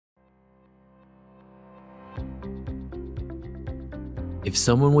If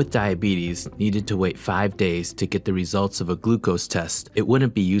someone with diabetes needed to wait 5 days to get the results of a glucose test, it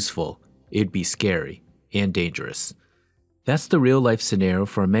wouldn't be useful. It'd be scary and dangerous. That's the real-life scenario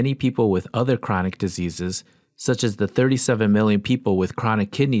for many people with other chronic diseases, such as the 37 million people with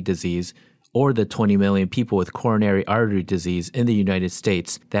chronic kidney disease or the 20 million people with coronary artery disease in the United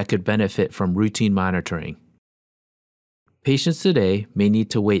States that could benefit from routine monitoring. Patients today may need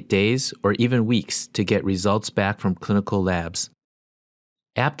to wait days or even weeks to get results back from clinical labs.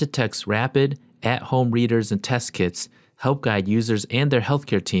 Aptatek's rapid, at-home readers and test kits help guide users and their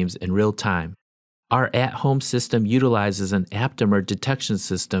healthcare teams in real time. Our at-home system utilizes an aptamer detection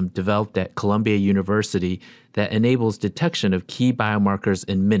system developed at Columbia University that enables detection of key biomarkers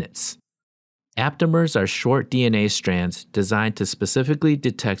in minutes. Aptamers are short DNA strands designed to specifically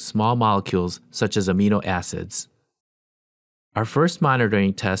detect small molecules such as amino acids. Our first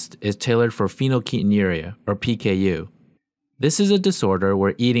monitoring test is tailored for phenylketonuria, or PKU. This is a disorder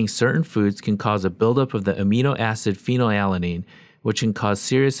where eating certain foods can cause a buildup of the amino acid phenylalanine, which can cause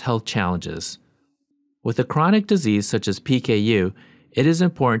serious health challenges. With a chronic disease such as PKU, it is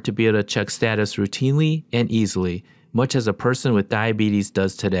important to be able to check status routinely and easily, much as a person with diabetes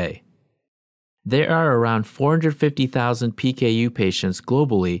does today. There are around 450,000 PKU patients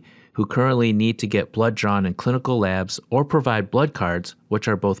globally who currently need to get blood drawn in clinical labs or provide blood cards, which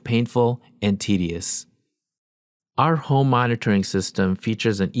are both painful and tedious. Our home monitoring system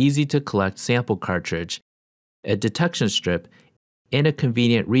features an easy-to-collect sample cartridge, a detection strip, and a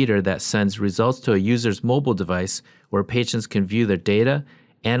convenient reader that sends results to a user's mobile device where patients can view their data,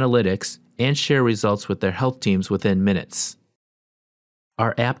 analytics, and share results with their health teams within minutes.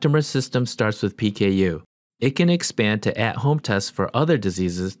 Our aptamer system starts with PKU. It can expand to at-home tests for other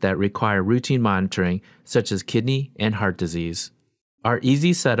diseases that require routine monitoring, such as kidney and heart disease. Our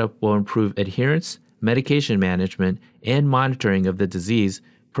easy setup will improve adherence, medication management, and monitoring of the disease,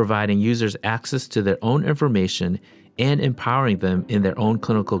 providing users access to their own information and empowering them in their own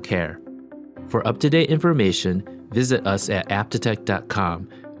clinical care. For up-to-date information, visit us at aptatek.com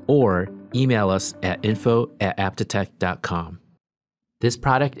or email us at info@aptatek.com. This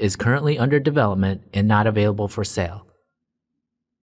product is currently under development and not available for sale.